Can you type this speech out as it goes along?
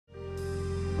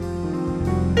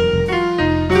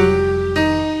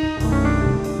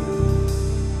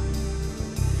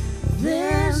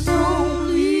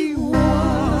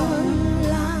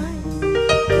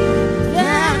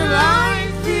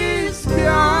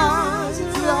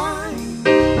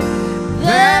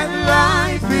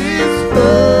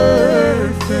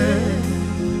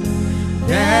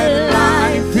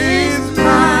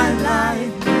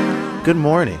Good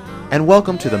morning, and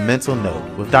welcome to the Mental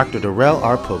Note with Dr. Darrell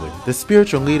R. Pulley, the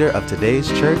spiritual leader of today's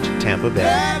church, Tampa Bay.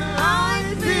 That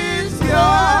life is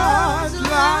God's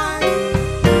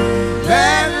life.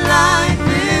 That life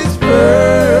is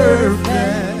perfect.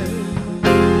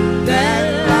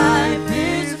 That life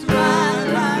is my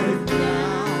life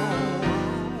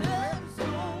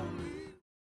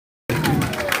now.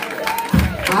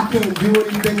 I can't do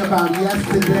anything about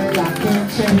yesterday. I can't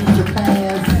change the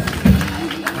past.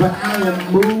 But I am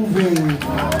moving.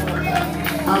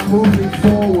 I'm moving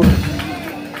forward.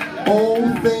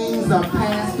 Old things are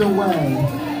passed away.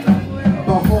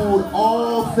 Behold,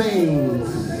 all things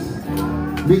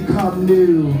become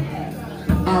new.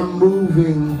 I'm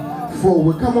moving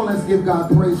forward. Come on, let's give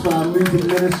God praise for our music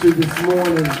ministry this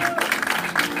morning.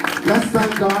 Let's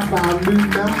thank God for our new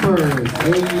members.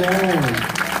 Amen.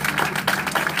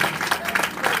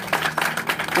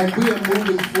 And we are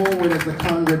moving forward as a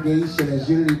congregation, as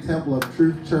Unity Temple of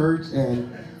Truth Church.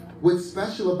 And what's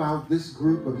special about this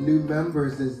group of new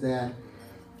members is that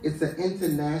it's an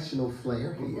international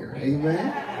flair here.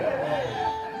 Amen.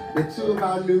 The two of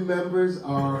our new members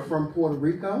are from Puerto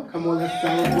Rico. Come on, let's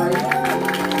celebrate.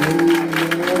 Amen.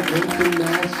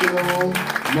 International,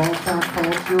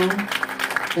 multicultural.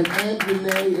 And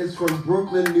Anjanee is from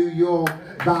Brooklyn, New York,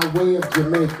 by way of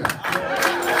Jamaica.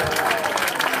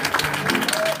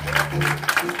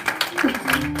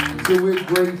 So we're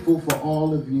grateful for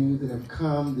all of you that have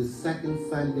come this second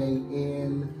Sunday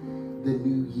in the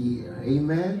new year.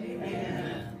 Amen?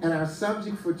 Amen. And our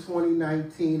subject for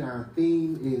 2019, our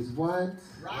theme is what?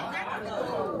 Rock the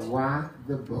boat. Rock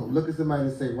the boat. Look at somebody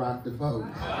and say, rock the boat.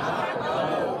 Rock the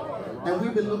boat. And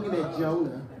we've been looking at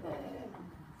Jonah.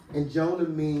 And Jonah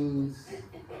means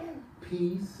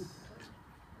peace.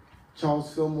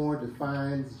 Charles Fillmore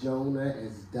defines Jonah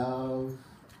as dove,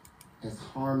 as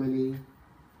harmony.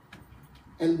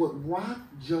 And what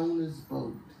rocked Jonah's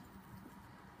boat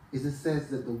is it says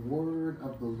that the word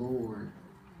of the Lord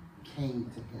came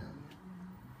to him.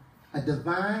 A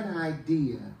divine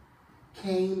idea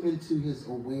came into his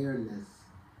awareness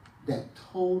that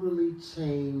totally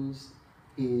changed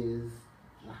his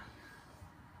life.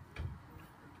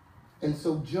 And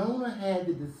so Jonah had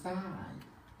to decide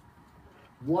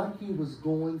what he was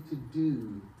going to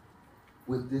do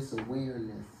with this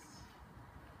awareness,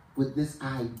 with this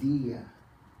idea,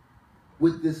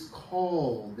 with this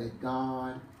call that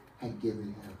God had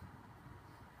given him.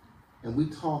 And we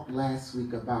talked last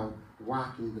week about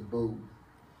rocking the boat.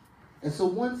 And so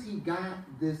once he got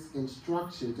this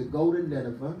instruction to go to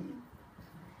Nineveh,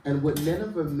 and what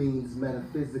Nineveh means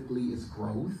metaphysically is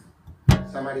growth.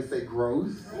 Somebody say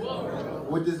growth. Growth.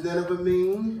 What does Nineveh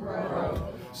mean?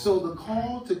 Growth. So the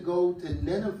call to go to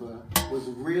Nineveh was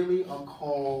really a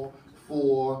call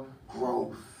for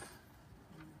growth.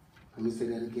 Let me say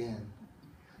that again.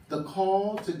 The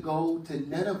call to go to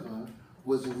Nineveh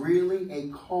was really a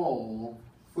call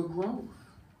for growth.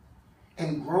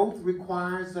 And growth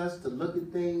requires us to look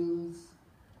at things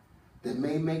that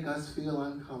may make us feel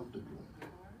uncomfortable.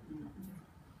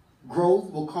 Growth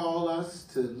will call us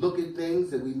to look at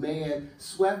things that we may have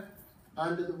swept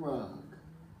under the rug.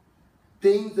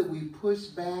 Things that we push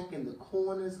back in the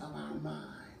corners of our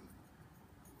mind.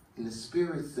 And the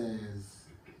Spirit says,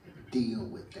 deal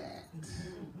with that.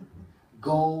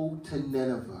 Go to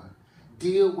Nineveh.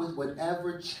 Deal with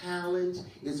whatever challenge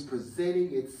is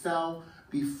presenting itself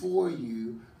before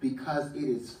you because it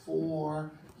is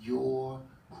for your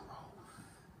growth.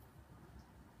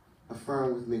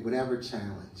 Affirm with me, whatever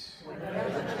challenge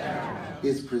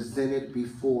is presented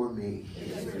before me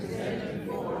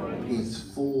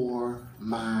is for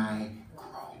my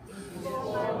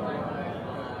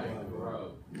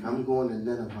growth. I'm going to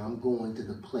Nineveh. I'm going to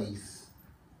the place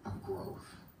of growth.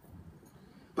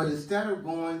 But instead of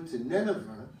going to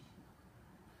Nineveh,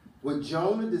 what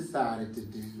Jonah decided to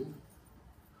do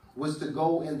was to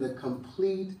go in the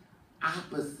complete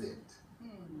opposite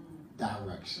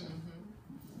direction.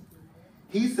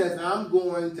 He says, I'm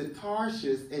going to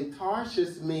Tarshish, and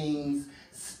Tarshish means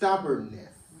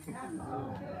stubbornness.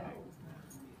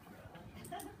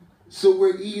 So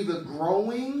we're either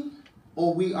growing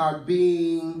or we are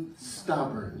being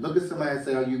stubborn. Look at somebody and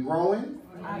say, are you growing?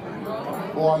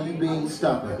 Or are you being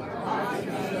stubborn?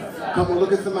 Come on,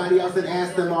 look at somebody else and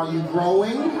ask them, are you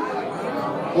growing?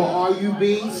 Or are you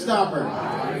being stubborn?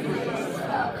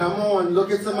 Come on, look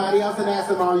at somebody else and ask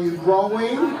them, are you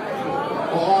growing?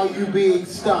 Or are you being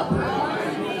stubborn?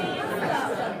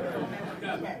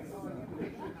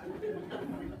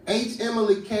 H.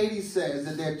 Emily Cady says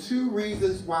that there are two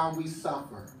reasons why we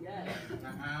suffer.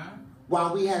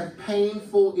 Why we have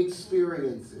painful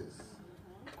experiences.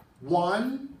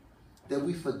 One, that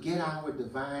we forget our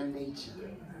divine nature.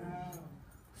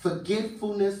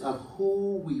 Forgetfulness of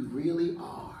who we really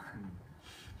are.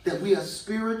 That we are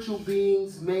spiritual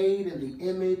beings made in the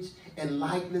image and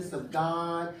likeness of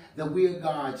God. That we are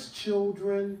God's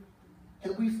children.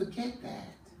 And we forget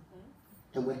that.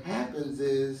 And what happens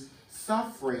is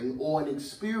suffering or an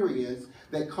experience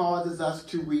that causes us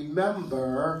to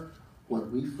remember what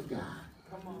we forgot.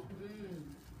 Come on.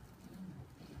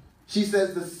 She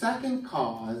says the second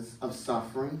cause of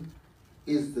suffering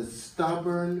is the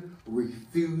stubborn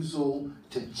refusal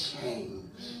to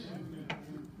change.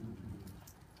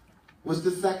 What's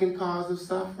the second cause of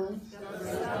suffering?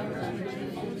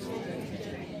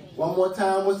 One more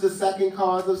time, what's the second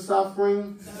cause of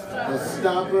suffering? The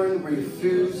stubborn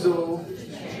refusal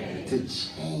to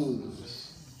change.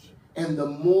 And the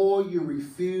more you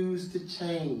refuse to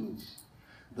change,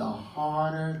 the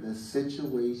harder the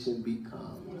situation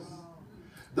becomes.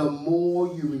 The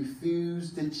more you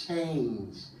refuse to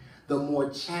change, the more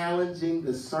challenging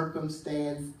the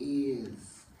circumstance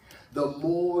is. The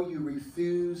more you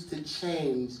refuse to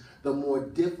change, the more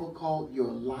difficult your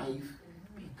life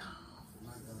becomes.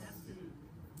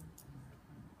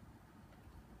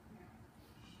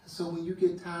 So when you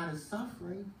get tired of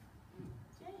suffering,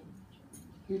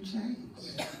 you change.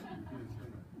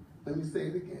 Let me say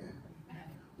it again.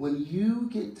 When you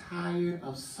get tired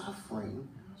of suffering,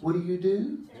 what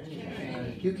do?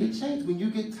 You get changed. When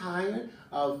you get tired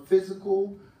of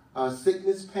physical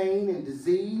sickness, pain, and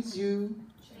disease, you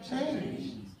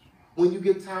change. When you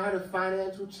get tired of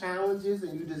financial challenges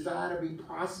and you desire to be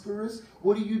prosperous,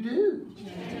 what do?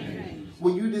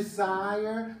 When you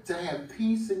desire to have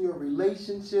peace in your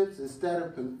relationships instead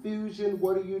of confusion,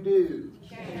 what do?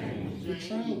 You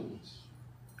change.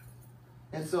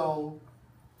 And so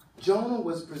Jonah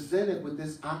was presented with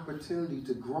this opportunity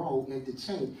to grow and to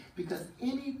change, because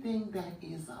anything that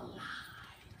is alive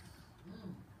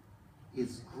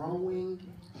is growing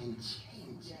and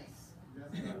changing.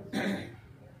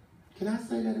 Can I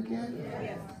say that again?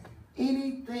 Yes.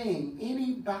 Anything,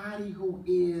 anybody who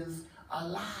is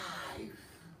alive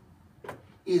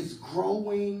is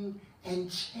growing and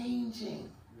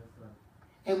changing.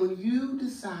 And when you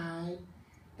decide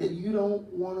that you don't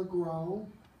want to grow,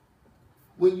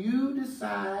 when you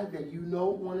decide that you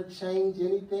don't want to change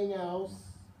anything else,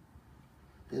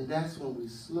 then that's when we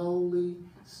slowly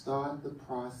start the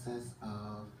process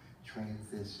of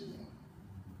transitioning.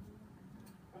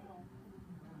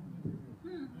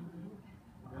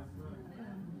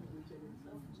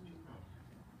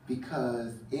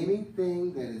 Because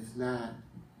anything that is not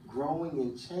growing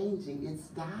and changing, it's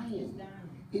dying.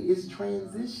 It is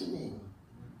transitioning.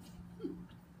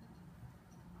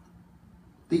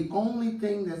 The only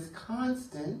thing that's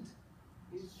constant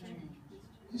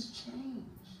is change.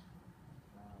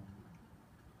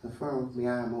 Affirm with me,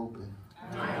 I am open.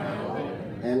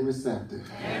 And receptive.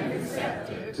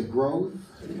 To growth,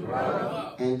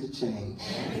 and to change.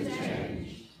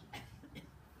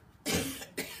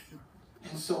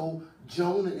 And so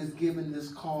Jonah is given this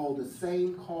call, the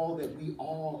same call that we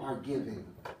all are given,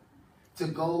 to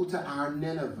go to our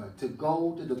Nineveh, to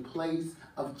go to the place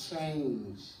of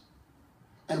change.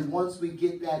 And once we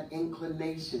get that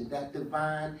inclination, that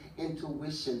divine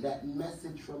intuition, that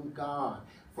message from God,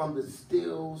 from the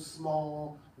still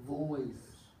small voice,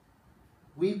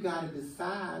 we've got to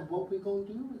decide what we're going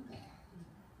to do with that.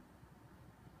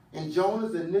 And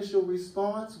Jonah's initial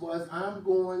response was, I'm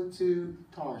going to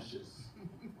Tarshish.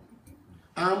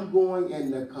 I'm going in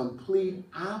the complete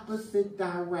opposite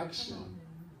direction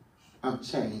of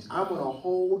change. I'm going to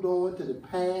hold on to the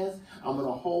past. I'm going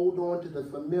to hold on to the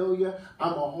familiar.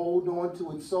 I'm going to hold on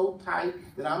to it so tight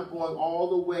that I'm going all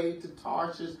the way to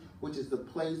Tarshish, which is the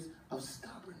place of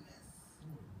stubbornness.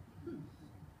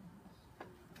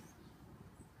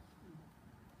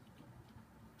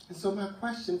 And so my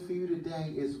question for you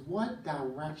today is, what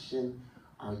direction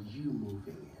are you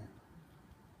moving in?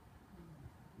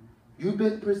 You've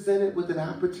been presented with an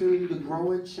opportunity to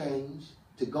grow and change,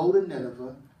 to go to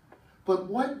Nineveh, but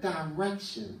what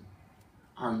direction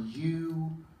are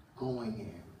you going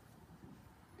in?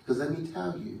 Because let me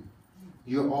tell you,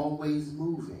 you're always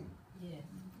moving.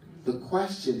 The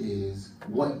question is,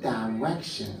 what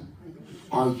direction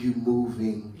are you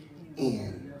moving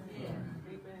in?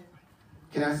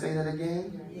 Can I say that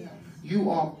again?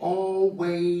 You are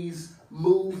always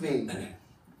moving.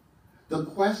 The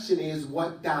question is,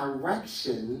 what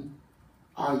direction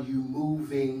are you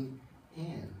moving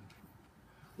in?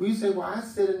 Well, you say, well, I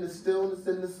sit in the stillness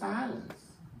and the silence.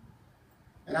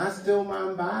 And I still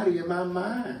my body and my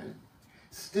mind.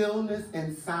 Stillness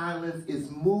and silence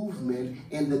is movement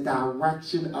in the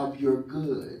direction of your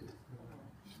good.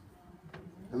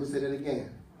 Let me say that again.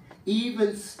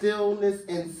 Even stillness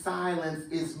and silence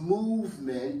is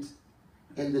movement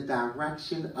in the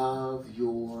direction of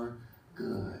your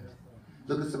good.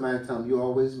 Look at somebody and tell them you're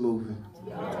always moving.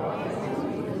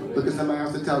 Look at somebody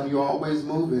else and tell them you're always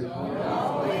moving.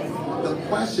 The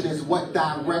question is, what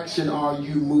direction are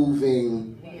you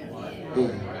moving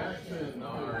in?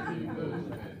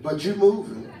 But you're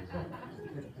moving.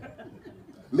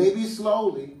 Maybe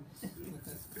slowly,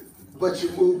 but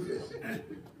you're moving.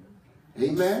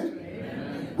 Amen?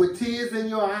 Amen? With tears in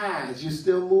your eyes, you're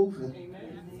still moving.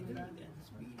 Amen.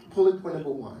 Bullet point number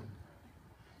 1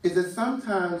 is that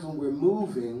sometimes when we're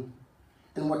moving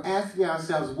and we're asking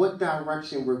ourselves what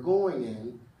direction we're going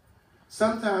in,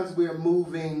 sometimes we're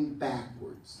moving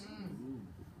backwards.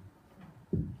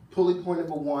 Bullet point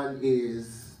number 1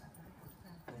 is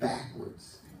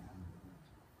backwards.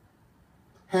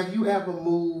 Have you ever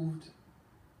moved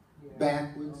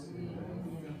backwards?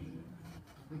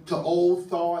 To old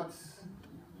thoughts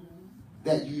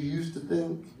that you used to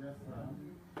think?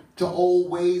 To old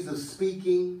ways of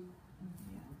speaking?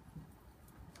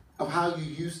 Of how you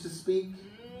used to speak?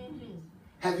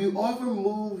 Have you ever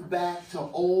moved back to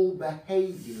old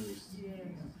behaviors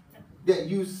that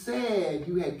you said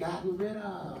you had gotten rid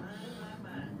of?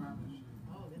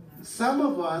 Some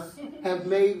of us have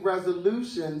made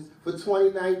resolutions for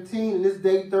 2019 and it's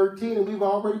day 13 and we've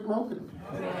already broken them.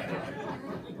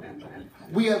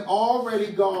 We have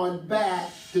already gone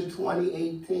back to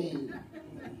 2018.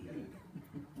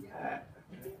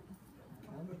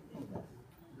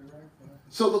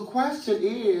 So the question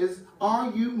is,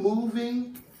 are you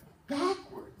moving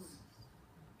backwards?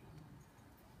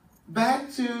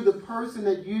 Back to the person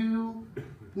that you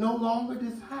no longer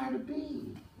desire to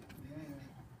be.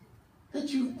 That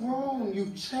you've grown,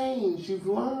 you've changed, you've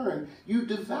learned, you've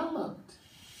developed.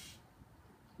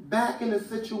 Back in a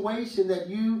situation that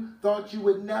you thought you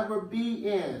would never be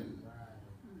in.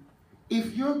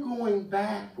 If you're going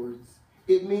backwards,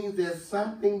 it means there's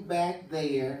something back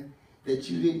there that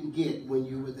you didn't get when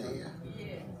you were there.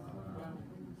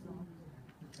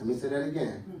 Let me say that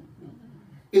again.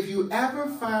 If you ever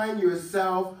find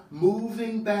yourself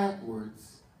moving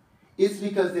backwards, it's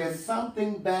because there's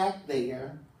something back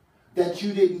there that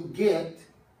you didn't get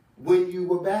when you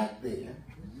were back there.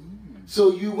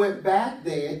 So you went back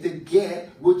there to get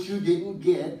what you didn't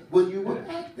get when you were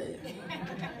back there.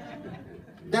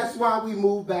 That's why we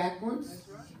move backwards.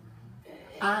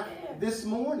 This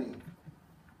morning,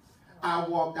 I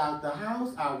walked out the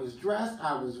house, I was dressed,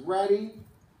 I was ready,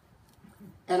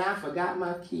 and I forgot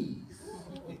my keys.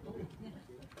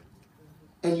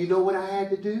 And you know what I had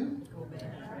to do?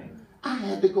 I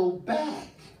had to go back.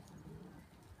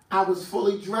 I was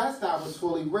fully dressed, I was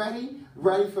fully ready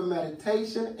for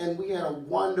meditation, and we had a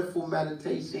wonderful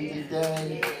meditation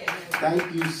today.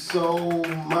 Thank you so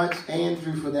much,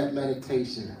 Andrew, for that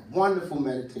meditation. Wonderful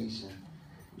meditation.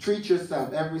 Treat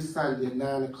yourself every Sunday at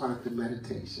 9 o'clock to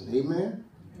meditation. Amen?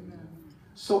 Amen?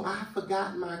 So I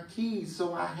forgot my keys,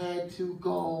 so I had to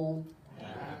go.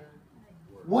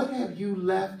 What have you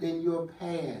left in your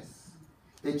past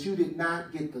that you did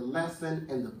not get the lesson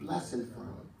and the blessing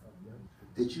from,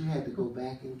 that you had to go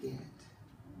back and get?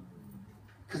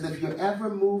 Because if you're ever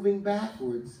moving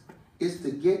backwards, it's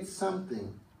to get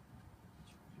something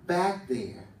back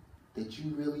there that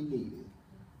you really needed.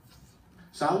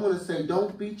 So I want to say,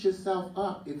 don't beat yourself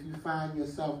up if you find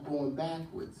yourself going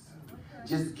backwards.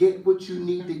 Just get what you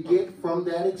need to get from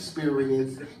that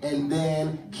experience and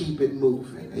then keep it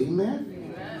moving.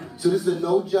 Amen? So this is a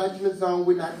no judgment zone.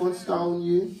 We're not going to stone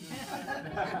you.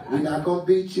 We're not going to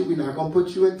beat you. We're not going to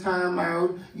put you in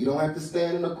timeout. You don't have to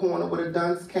stand in the corner with a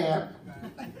dunce cap.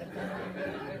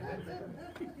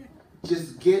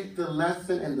 Just get the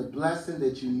lesson and the blessing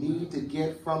that you need to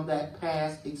get from that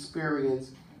past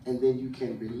experience, and then you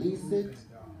can release it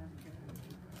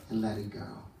and let it go.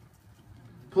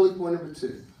 Pulley point number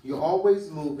 2. You're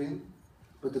always moving,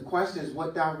 but the question is,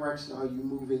 what direction are you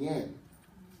moving in?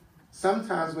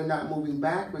 Sometimes we're not moving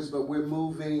backwards, but we're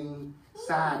moving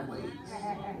sideways.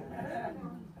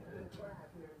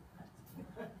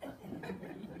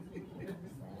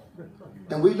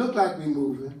 And we look like we're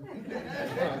moving.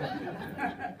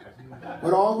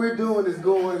 But all we're doing is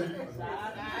going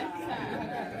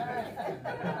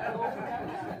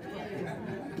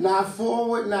not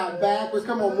forward, not backwards.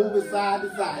 Come on, move it side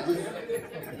to side. Just,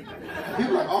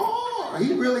 people are like, oh,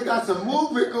 he really got some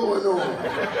movement going on.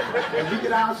 And we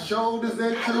get our shoulders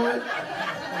into it.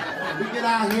 We get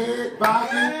our head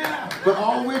bobbing. But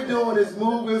all we're doing is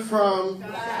moving from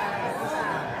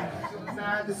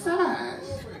side to side.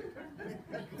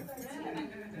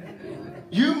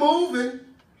 You moving,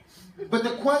 But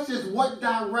the question is, what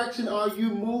direction are you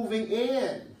moving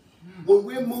in? When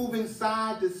we're moving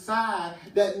side to side,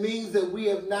 that means that we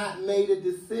have not made a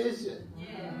decision.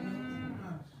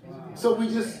 So we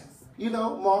just,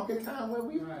 marking time where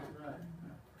we are.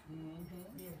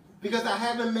 Because I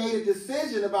haven't made a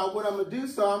decision about what I'm going to do,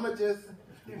 so I'm going to just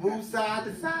move side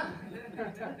to side.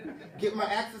 Get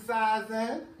my exercise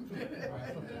in.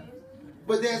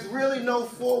 But there's really no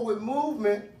forward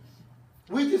movement.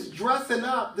 We're just dressing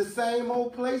up the same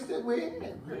old place that we're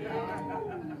in.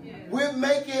 We're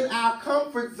making our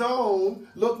comfort zone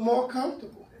look more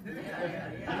comfortable.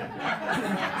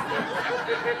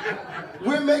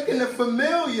 We're making the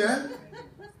familiar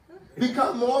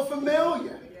become more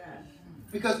familiar.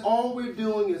 Because all we're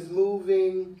doing is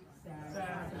moving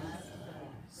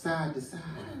side to side.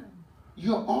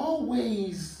 You're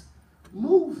always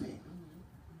moving.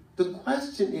 The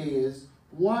question is,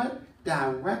 what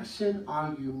direction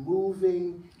are you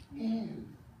moving in?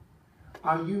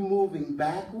 Are you moving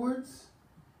backwards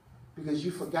because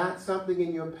you forgot something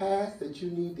in your past that you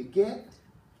need to get?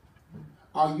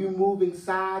 Are you moving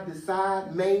side to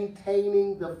side,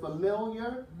 maintaining the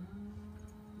familiar?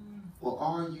 Or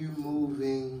are you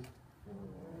moving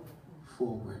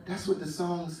forward? That's what the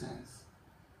song says.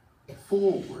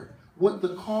 Forward. What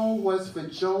the call was for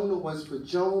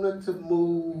Jonah to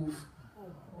move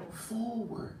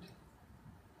forward.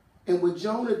 And what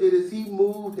Jonah did is he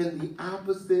moved in the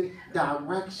opposite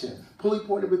direction. Pulley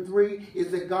point number 3 is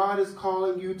that God is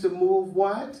calling you to move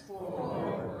what?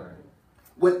 Forward.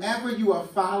 Whenever you are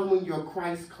following your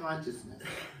Christ consciousness,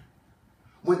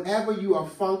 whenever you are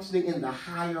functioning in the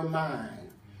higher mind,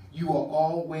 you are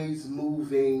always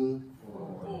moving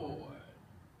forward.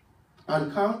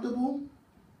 Uncomfortable,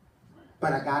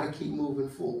 but I got to keep moving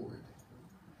forward.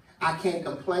 I can't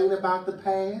complain about the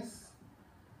past.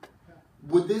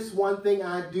 With this one thing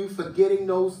I do, forgetting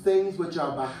those things which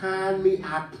are behind me,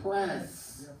 I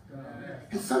press.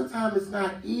 And sometimes it's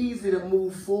not easy to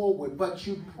move forward, but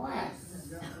you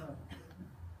press.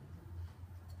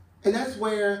 And that's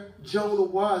where Jonah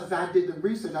was. I did the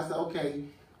research. I said, okay,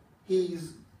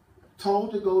 he's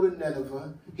told to go to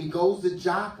Nineveh. He goes to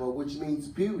Joppa, which means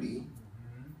beauty,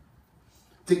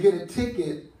 to get a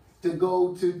ticket to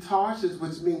go to Tarshish,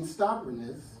 which means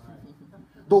stubbornness.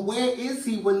 But where is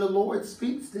he when the Lord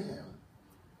speaks to him?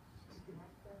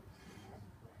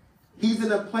 He's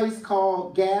in a place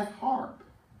called Gath Harp,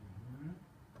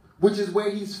 which is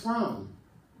where he's from.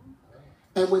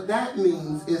 And what that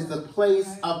means is the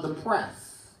place of the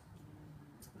press.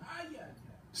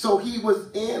 So he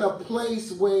was in a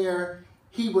place where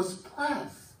he was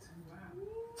pressed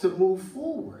to move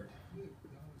forward.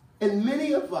 And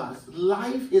many of us,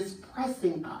 life is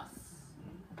pressing us.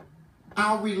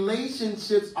 Our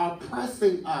relationships are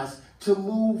pressing us to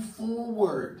move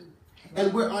forward.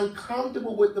 And we're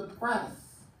uncomfortable with the press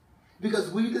because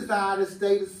we desire to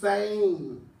stay the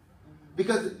same.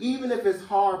 Because even if it's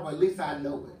hard, but at least I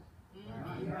know it.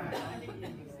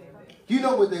 You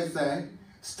know what they say.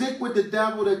 Stick with the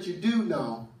devil that you do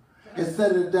know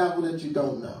instead of the devil that you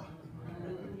don't know.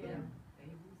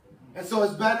 And so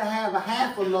it's better to have a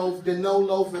half a loaf than no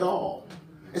loaf at all.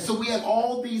 And so we have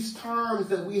all these terms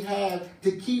that we have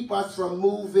to keep us from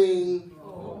moving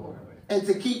forward and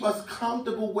to keep us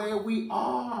comfortable where we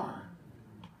are.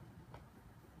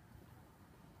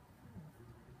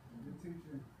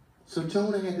 So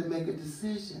Jonah had to make a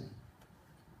decision.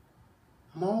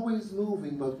 I'm always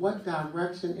moving, but what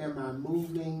direction am I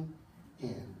moving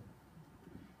in?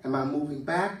 Am I moving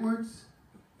backwards?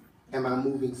 Am I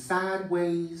moving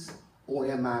sideways? Or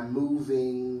am I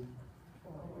moving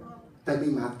forward? That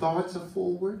means my thoughts are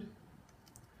forward,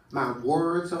 my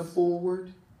words are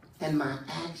forward, and my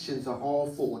actions are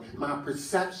all forward. My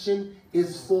perception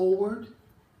is forward.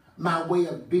 My way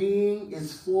of being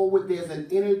is forward. There's an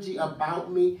energy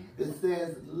about me that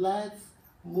says, let's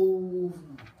move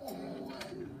on.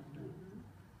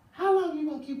 How long are you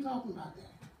going to keep talking about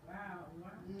that?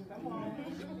 Wow.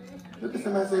 Look at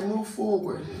somebody and say, move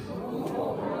forward.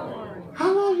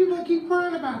 How long are you going to keep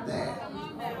crying about that?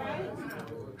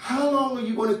 How long are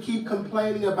you going to keep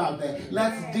complaining about that?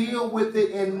 Let's deal with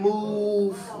it and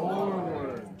move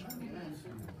forward.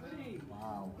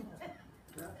 Wow.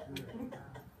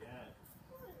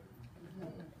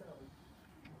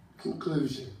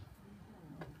 Conclusion.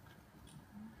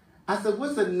 I said,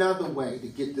 what's another way to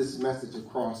get this message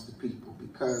across to people?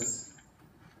 Because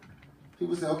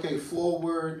people say, okay,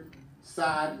 forward,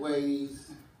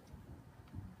 sideways,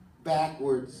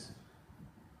 backwards.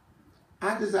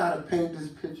 I desire to paint this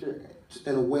picture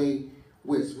in a way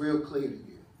where it's real clear to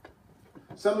you.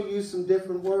 Some of you use some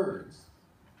different words.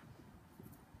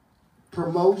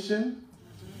 Promotion,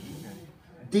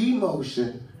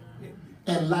 demotion,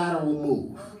 and lateral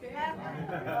move.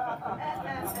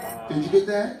 Did you get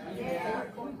that?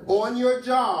 On your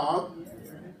job,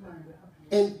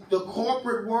 in the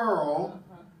corporate world,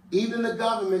 even the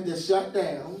government that's shut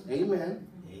down, amen,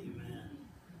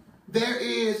 there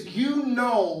is, you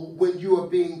know when you are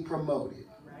being promoted.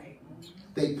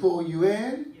 They pull you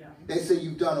in. They say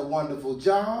you've done a wonderful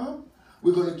job.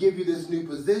 We're going to give you this new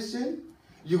position.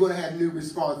 You're going to have new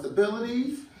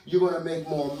responsibilities. You're going to make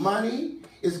more money.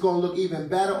 It's going to look even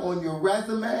better on your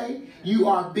resume. You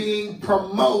are being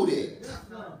promoted,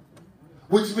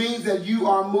 which means that you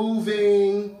are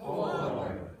moving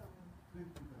forward.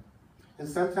 And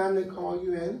sometimes they call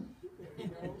you in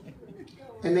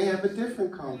and they have a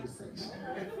different conversation.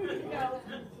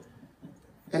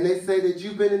 And they say that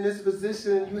you've been in this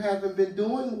position and you haven't been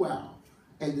doing well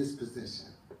in this position.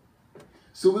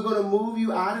 So we're going to move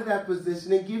you out of that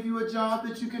position and give you a job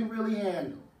that you can really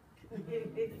handle.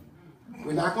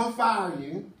 We're not going to fire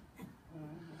you,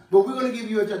 but we're going to give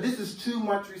you a job. This is too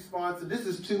much responsibility. This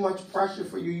is too much pressure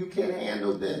for you. You can't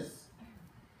handle this.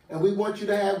 And we want you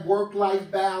to have work-life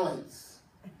balance.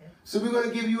 So we're going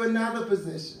to give you another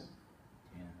position.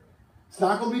 It's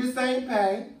not going to be the same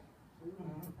pay.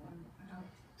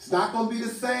 It's not going to be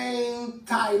the same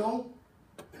title,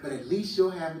 but at least you'll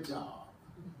have a job.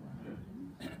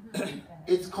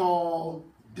 It's called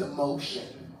demotion.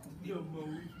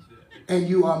 And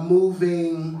you are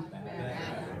moving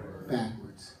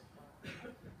backwards.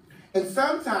 And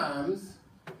sometimes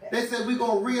they say we're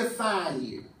going to reassign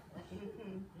you.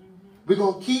 We're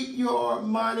going to keep your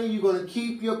money, you're going to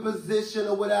keep your position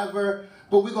or whatever,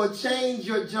 but we're going to change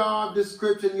your job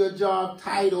description, your job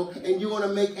title, and you're going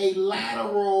to make a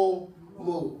lateral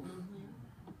move.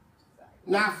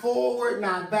 Not forward,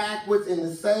 not backwards, in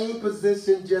the same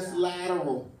position, just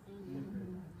lateral.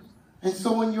 And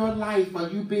so in your life, are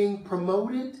you being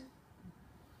promoted?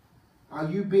 Are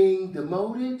you being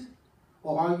demoted?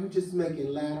 Or are you just making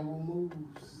lateral moves?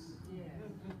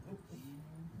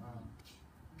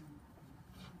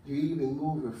 You're even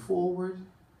moving forward,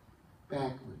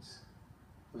 backwards,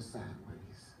 or sideways.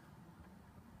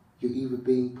 You're either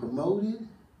being promoted,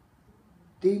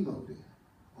 demoted,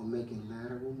 or making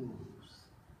lateral moves.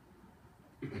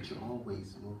 But you're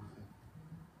always moving.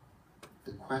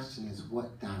 The question is,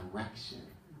 what direction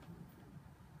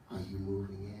are you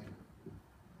moving in?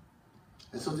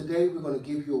 And so today we're going to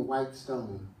give you a white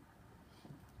stone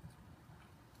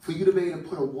for you to be able to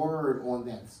put a word on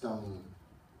that stone.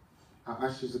 Our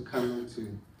ushers are coming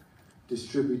to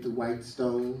distribute the white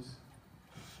stones.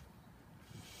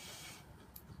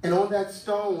 And on that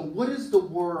stone, what is the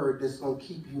word that's going to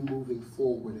keep you moving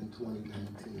forward in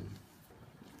 2019?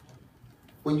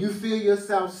 When you feel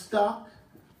yourself stuck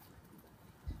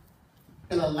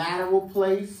in a lateral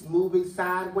place, moving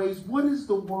sideways, what is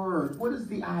the word? What is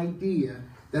the idea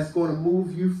that's going to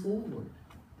move you forward?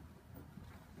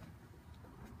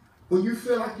 When you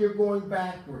feel like you're going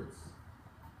backwards,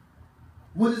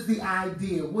 what is the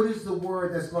idea? What is the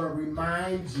word that's going to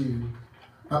remind you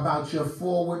about your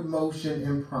forward motion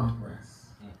and progress?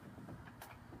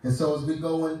 And so as we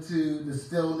go into the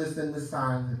stillness and the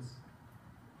silence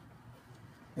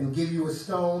and give you a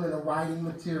stone and a writing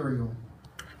material,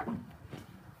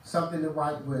 something to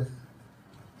write with,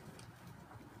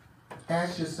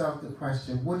 ask yourself the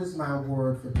question, what is my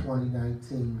word for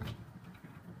 2019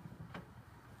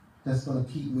 that's going to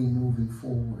keep me moving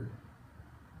forward?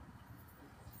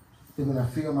 Then when I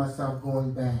feel myself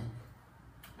going back,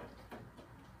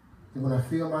 then when I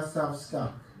feel myself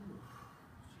stuck,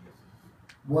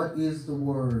 what is the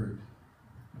word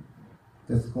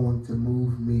that's going to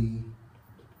move me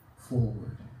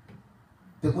forward?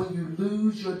 That when you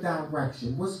lose your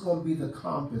direction, what's going to be the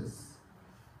compass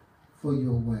for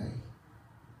your way?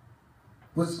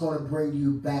 What's going to bring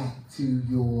you back to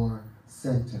your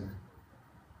center?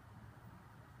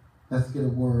 Let's get a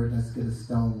word, let's get a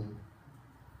stone.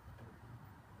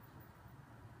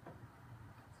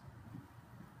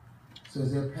 So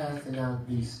as they're passing out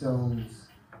these stones,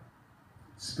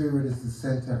 Spirit is the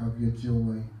center of your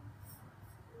joy.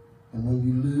 And when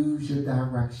you lose your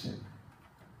direction,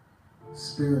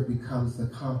 Spirit becomes the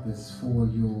compass for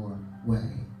your way.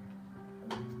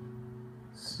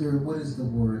 Spirit, what is the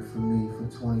word for me for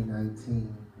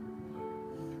 2019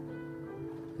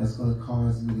 that's going to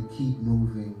cause me to keep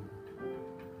moving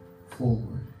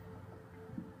forward?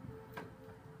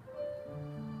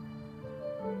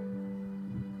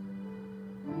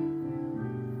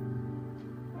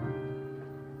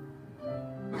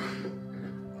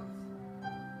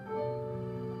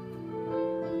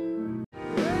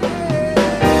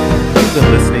 You've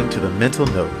been listening to The Mental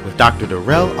Note with Dr.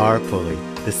 Darrell R. Pulley,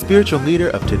 the spiritual leader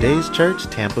of Today's Church,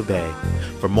 Tampa Bay.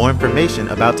 For more information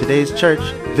about Today's Church,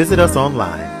 visit us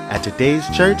online at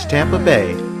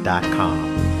todayschurchtampabay.com.